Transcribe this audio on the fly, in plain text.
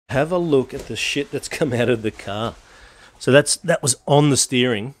Have a look at the shit that's come out of the car. So that was on the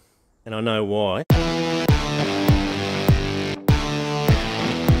steering, and I know why.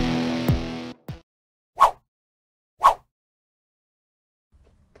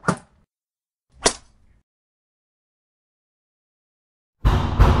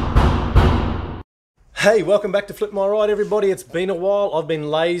 Hey, welcome back to Flip My Ride, everybody. It's been a while. I've been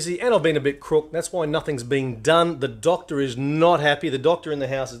lazy and I've been a bit crook. That's why nothing's being done. The doctor is not happy. The doctor in the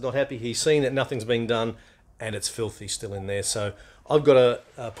house is not happy. He's seen that nothing's being done and it's filthy still in there. So I've got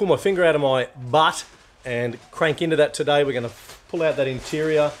to pull my finger out of my butt and crank into that today. We're going to pull out that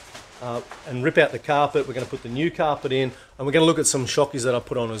interior and rip out the carpet. We're going to put the new carpet in and we're going to look at some shockies that I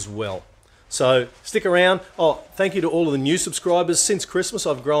put on as well. So stick around. Oh, thank you to all of the new subscribers. Since Christmas,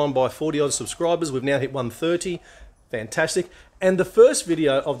 I've grown by 40 odd subscribers. We've now hit 130. Fantastic. And the first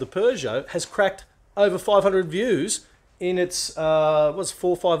video of the Peugeot has cracked over 500 views in its, 4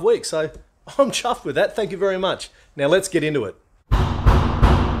 or 5 weeks. So I'm chuffed with that. Thank you very much. Now let's get into it.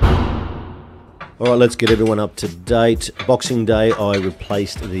 All right, let's get everyone up to date. Boxing Day, I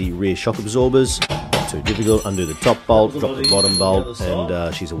replaced the rear shock absorbers. Too difficult. Undo the top bolt, drop the bottom bolt,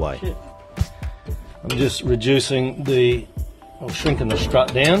 and she's away. Shit. I'm just reducing shrinking the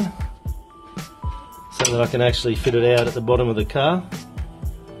strut down so that I can actually fit it out at the bottom of the car.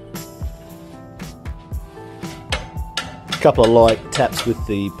 A couple of light taps with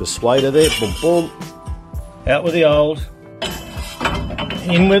the persuader there, boom boom. Out with the old,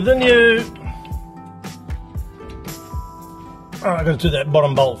 in with the new. Alright, I've got to do that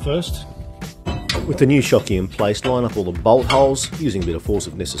bottom bolt first. With the new shocky in place, line up all the bolt holes, using a bit of force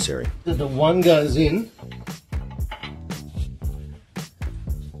if necessary. The one goes in.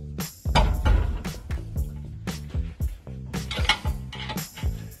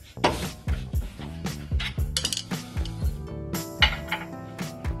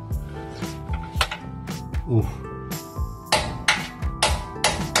 Ooh.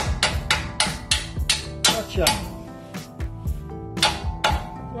 Gotcha.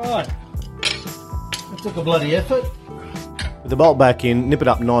 Right. Took a bloody effort. With the bolt back in, nip it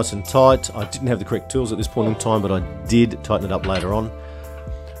up nice and tight. I didn't have the correct tools at this point in time, but I did tighten it up later on.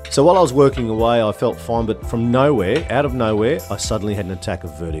 So while I was working away, I felt fine, but from nowhere, out of nowhere, I suddenly had an attack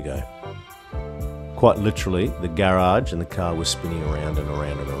of vertigo. Quite literally, the garage and the car was spinning around and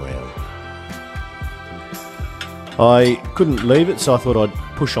around and around. I couldn't leave it, so I thought I'd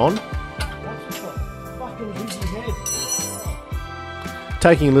push on.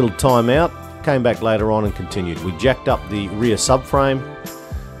 Taking a little time out, came back later on and continued. We jacked up the rear subframe.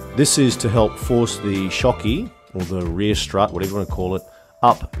 This is to help force the shocky, or the rear strut, whatever you want to call it,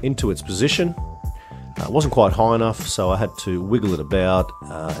 up into its position. It wasn't quite high enough, so I had to wiggle it about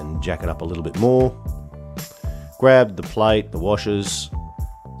and jack it up a little bit more. Grab the plate, the washers,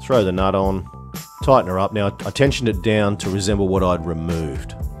 throw the nut on, tighten her up. Now I tensioned it down to resemble what I'd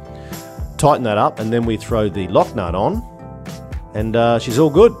removed. Tighten that up and then we throw the lock nut on and she's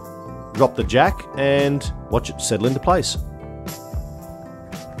all good. Drop the jack and watch it settle into place.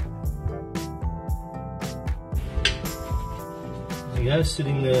 There you go,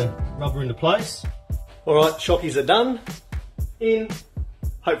 sitting the rubber into place. Alright, shockies are done. In.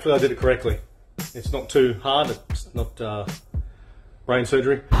 Hopefully I did it correctly. It's not too hard, it's not brain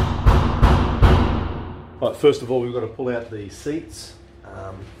surgery. Right, first of all we've got to pull out the seats.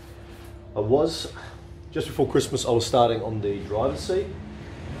 Just before Christmas I was starting on the driver's seat.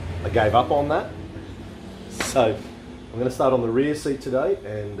 I gave up on that, so I'm going to start on the rear seat today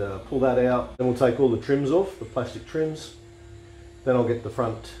and pull that out. Then we'll take all the trims off, the plastic trims. Then I'll get the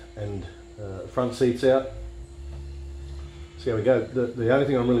front and front seats out. So here we go. The only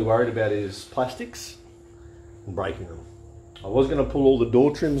thing I'm really worried about is plastics and breaking them. I was going to pull all the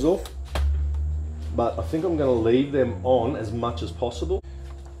door trims off, but I think I'm going to leave them on as much as possible.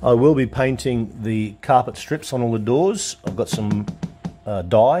 I will be painting the carpet strips on all the doors. I've got some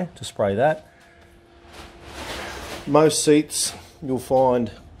dye to spray that. Most seats you'll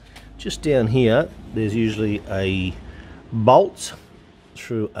find just down here there's usually a bolt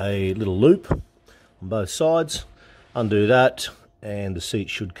through a little loop on both sides. Undo that and the seat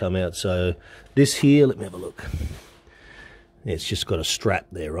should come out. So this here, let me have a look. It's just got a strap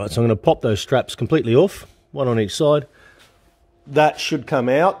there, right? So I'm going to pop those straps completely off, one on each side. That should come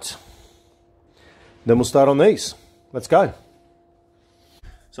out. Then we'll start on these. Let's go.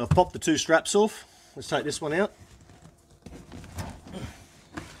 So I've popped the two straps off. Let's take this one out.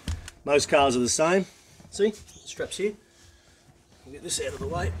 Most cars are the same. See, straps here. We'll get this out of the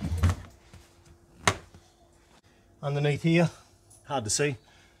way. Underneath here, hard to see,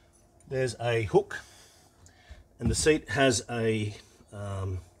 there's a hook, and the seat has a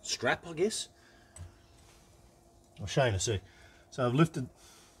strap, I guess. I'll show you in a sec. So I've lift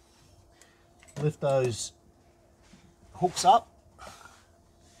those hooks up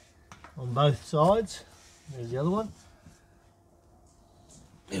on both sides. There's the other one.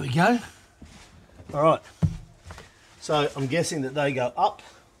 There we go. All right. So I'm guessing that they go up.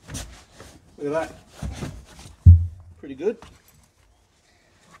 Look at that. Pretty good.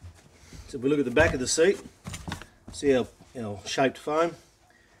 So if we look at the back of the seat, see our shaped foam.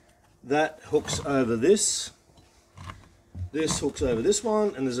 That hooks over this. This hooks over this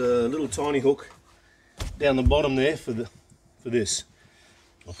one, and there's a little tiny hook down the bottom there for this.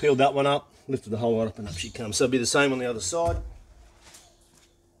 I peeled that one up, lifted the whole lot up, and up she comes. So it'll be the same on the other side.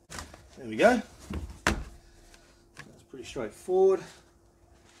 There we go. That's pretty straightforward.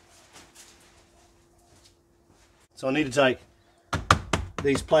 So I need to take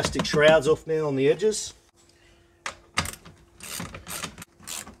these plastic shrouds off now on the edges.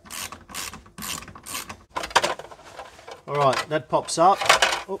 Alright, that pops up.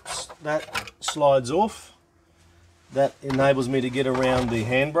 Oops, that slides off. That enables me to get around the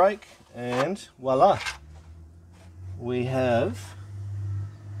handbrake, and voila, we have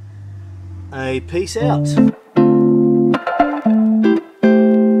a piece out.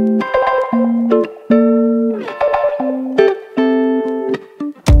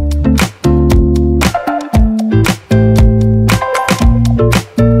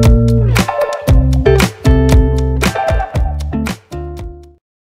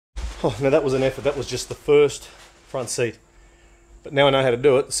 Oh, now that was an effort. That was just the first front seat. But now I know how to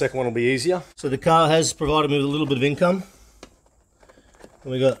do it, the second one will be easier. So the car has provided me with a little bit of income.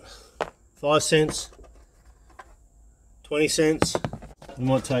 And we got 5 cents, 20 cents. We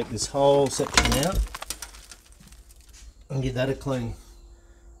might take this whole section out and give that a clean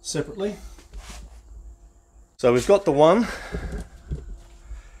separately. So we've got the one.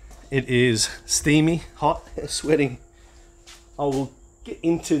 It is steamy, hot, sweating. I will get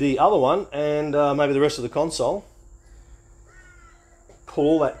into the other one and maybe the rest of the console, pull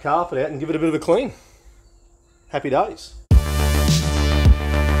all that carpet out and give it a bit of a clean. Happy days.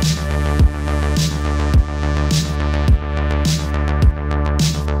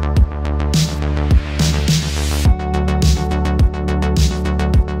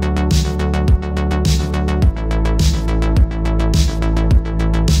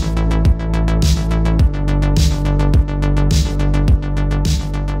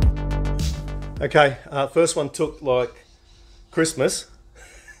 Okay, first one took like Christmas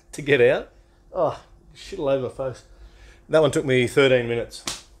to get out. Oh, shit all over my face. That one took me 13 minutes.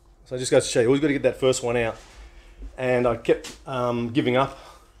 So I just got to show you, always got to get that first one out. And I kept giving up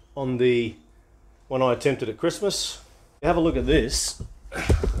on the one I attempted at Christmas. Have a look at this.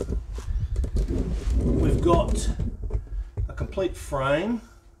 We've got a complete frame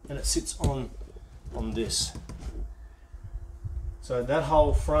and it sits on this. So that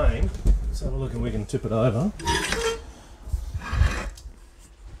whole frame, let's have a look and we can tip it over.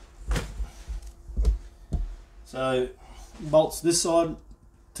 So bolts this side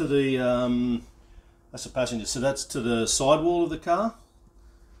to the, that's the passenger, so that's to the sidewall of the car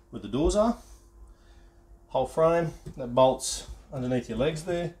where the doors are. Whole frame, that bolts underneath your legs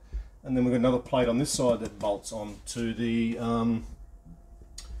there. And then we've got another plate on this side that bolts onto the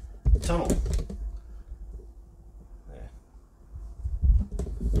tunnel.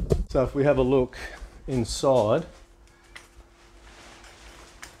 So if we have a look inside,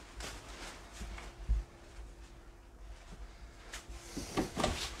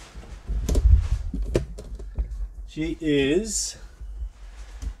 she is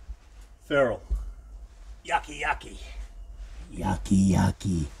feral. Yucky, yucky. Yucky,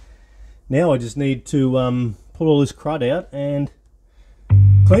 yucky. Now I just need to pull all this crud out and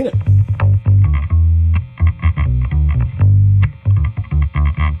clean it.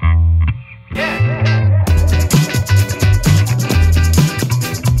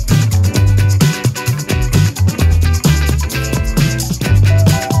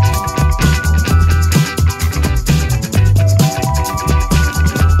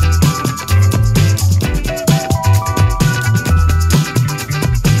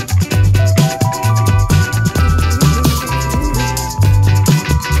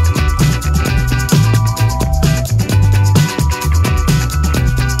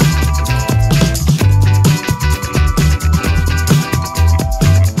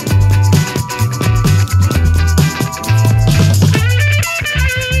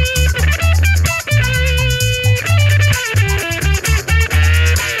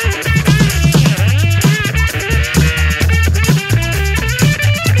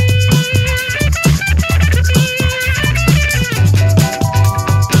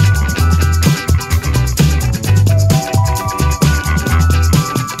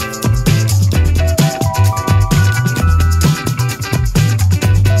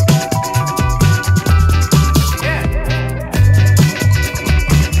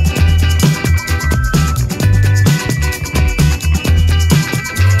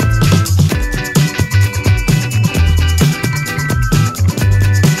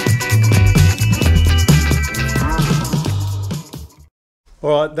 All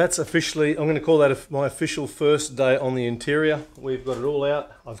right, that's officially, I'm going to call that my official first day on the interior. We've got it all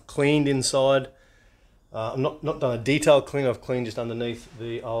out. I've cleaned inside. I've not done a detailed clean. I've cleaned just underneath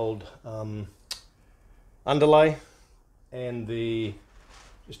the old underlay and the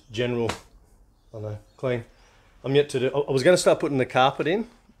just general, I don't know, clean. I'm yet to do. I was going to start putting the carpet in,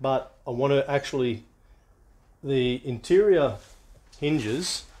 but I want to actually, the interior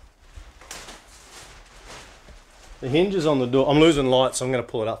hinges. The hinges on the door, I'm losing light, so I'm going to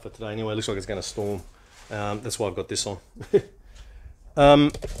pull it up for today anyway. It looks like it's going to storm. That's why I've got this on. I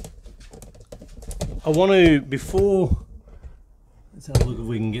want to, let's have a look if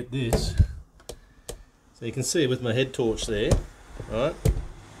we can get this. So you can see it with my head torch there, right?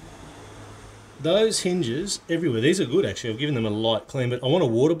 Those hinges everywhere, these are good actually. I've given them a light clean, but I want to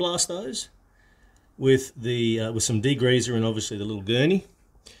water blast those with with some degreaser and obviously the little gurney.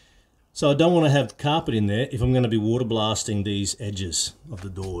 So I don't want to have carpet in there if I'm going to be water blasting these edges of the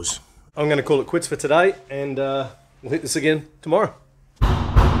doors. I'm going to call it quits for today, and we'll hit this again tomorrow.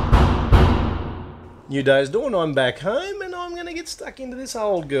 New day's dawn, I'm back home, and I'm going to get stuck into this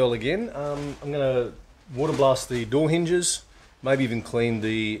old girl again. I'm going to water blast the door hinges, maybe even clean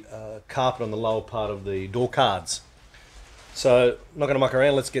the carpet on the lower part of the door cards. So I'm not going to muck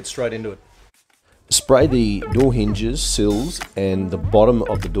around, let's get straight into it. Spray the door hinges, sills and the bottom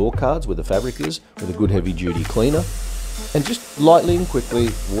of the door cards where the fabric is with a good heavy duty cleaner, and just lightly and quickly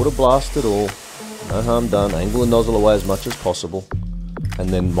water blast it all, no harm done. Angle the nozzle away as much as possible and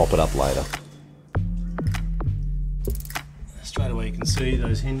then mop it up later. Straight away you can see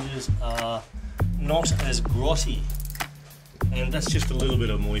those hinges are not as grotty, and that's just a little bit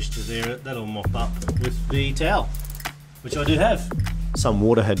of moisture there. That'll mop up with the towel, which I do have. Some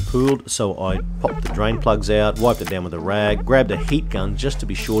water had pooled, so I popped the drain plugs out, wiped it down with a rag, grabbed a heat gun just to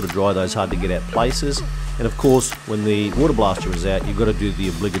be sure to dry those hard to get out places, and of course when the water blaster is out you've got to do the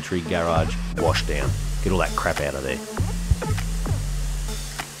obligatory garage wash down, get all that crap out of there.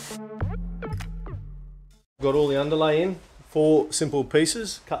 Got all the underlay in, 4 simple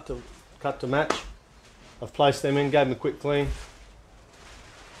pieces cut to match. I've placed them in, gave them a quick clean.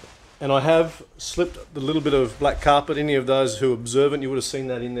 And I have slipped the little bit of black carpet. Any of those who are observant, you would have seen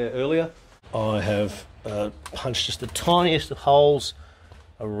that in there earlier. I have punched just the tiniest of holes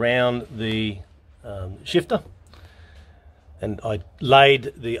around the shifter. And I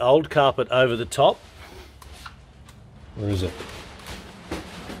laid the old carpet over the top. Where is it?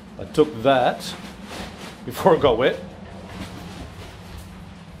 I took that before it got wet.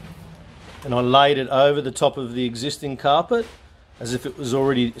 And I laid it over the top of the existing carpet, as if it was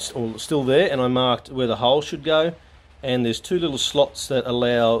already still there, and I marked where the hole should go, and there's 2 little slots that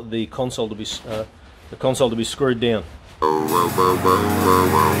allow the console to be screwed down. Yeah,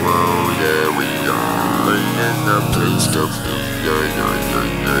 we are laying up the stuff.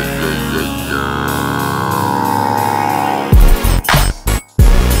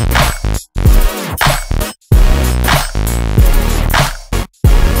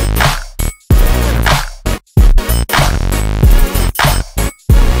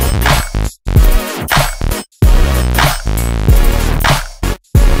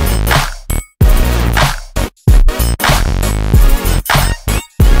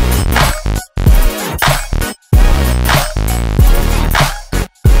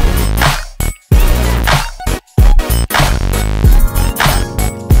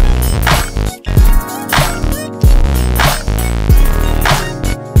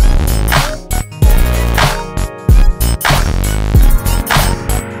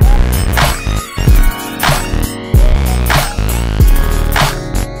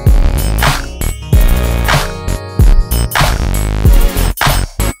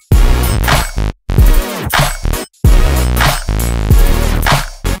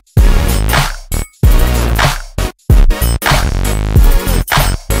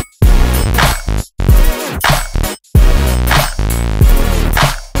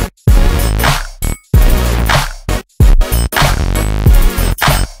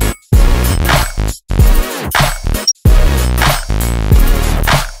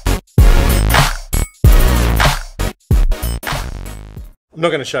 I'm not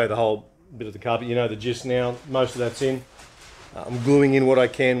going to show you the whole bit of the carpet, you know the gist now, most of that's in. I'm gluing in what I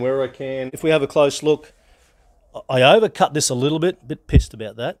can, where I can. If we have a close look, I overcut this a little bit pissed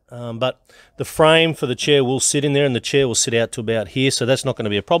about that, but the frame for the chair will sit in there and the chair will sit out to about here, so that's not going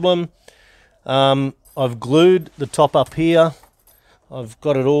to be a problem. I've glued the top up here, I've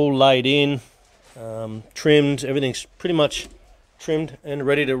got it all laid in, trimmed, everything's pretty much trimmed and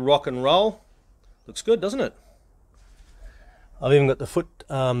ready to rock and roll. Looks good, doesn't it? I've even got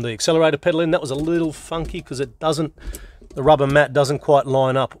the accelerator pedal in. That was a little funky because it doesn't the rubber mat doesn't quite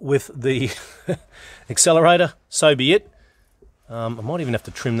line up with the accelerator, so be it. I might even have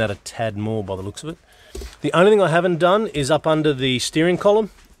to trim that a tad more by the looks of it. The only thing I haven't done is up under the steering column.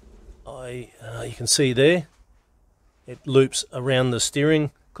 You can see there, it loops around the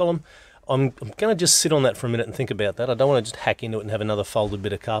steering column. I'm going to just sit on that for a minute and think about that. I don't want to just hack into it and have another folded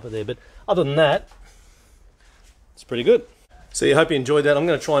bit of carpet there, but other than that, it's pretty good. So I hope you enjoyed that. I'm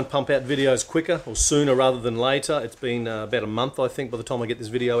going to try and pump out videos quicker or sooner rather than later. It's been about a month, I think, by the time I get this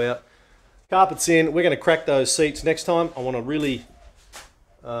video out. Carpet's in. We're going to crack those seats next time. I want to really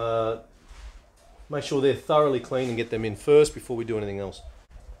make sure they're thoroughly clean and get them in first before we do anything else.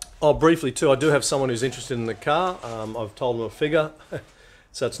 Oh, briefly too, I do have someone who's interested in the car. I've told them a figure,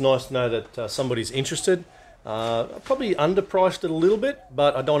 so it's nice to know that somebody's interested. I probably underpriced it a little bit,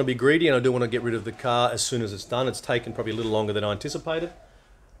 but I don't want to be greedy and I do want to get rid of the car as soon as it's done. It's taken probably a little longer than I anticipated.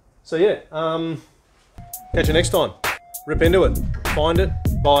 So yeah, catch you next time. Rip into it, find it,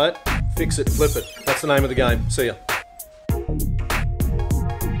 buy it, fix it, flip it. That's the name of the game. See ya.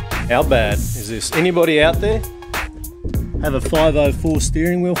 How bad is this? Anybody out there have a 504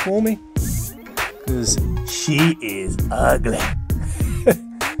 steering wheel for me? Because she is ugly.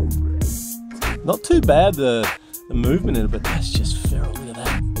 Not too bad the movement in it, but that's just feral. Look at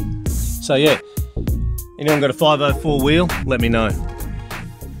that. So yeah, anyone got a 504 wheel? Let me know.